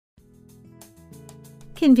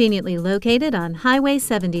Conveniently located on Highway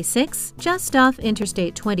 76, just off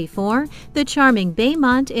Interstate 24, the charming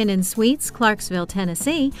Baymont Inn Suites Clarksville,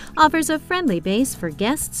 Tennessee offers a friendly base for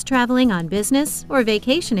guests traveling on business or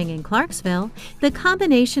vacationing in Clarksville, the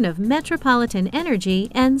combination of metropolitan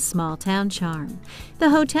energy and small-town charm.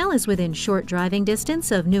 The hotel is within short driving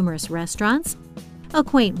distance of numerous restaurants, a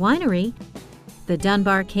quaint winery, the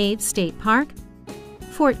Dunbar Cave State Park,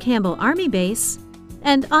 Fort Campbell Army Base,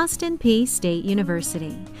 and Austin Peay State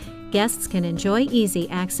University. Guests can enjoy easy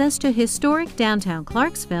access to historic downtown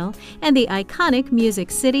Clarksville and the iconic music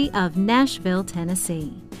city of Nashville,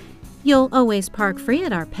 Tennessee. You'll always park free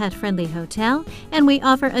at our pet-friendly hotel, and we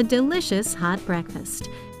offer a delicious hot breakfast.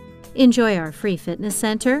 Enjoy our free fitness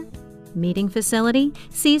center, meeting facility,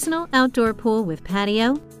 seasonal outdoor pool with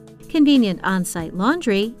patio, convenient on-site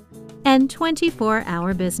laundry, and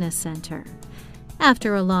 24-hour business center.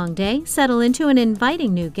 After a long day, settle into an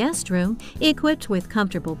inviting new guest room equipped with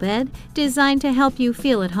comfortable bed designed to help you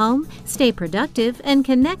feel at home, stay productive, and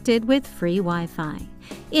connected with free Wi-Fi.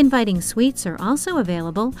 Inviting suites are also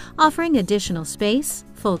available, offering additional space,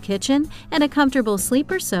 full kitchen, and a comfortable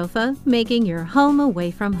sleeper sofa, making your home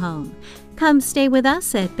away from home. Come stay with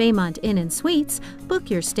us at Baymont Inn Suites.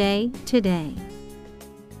 Book your stay today.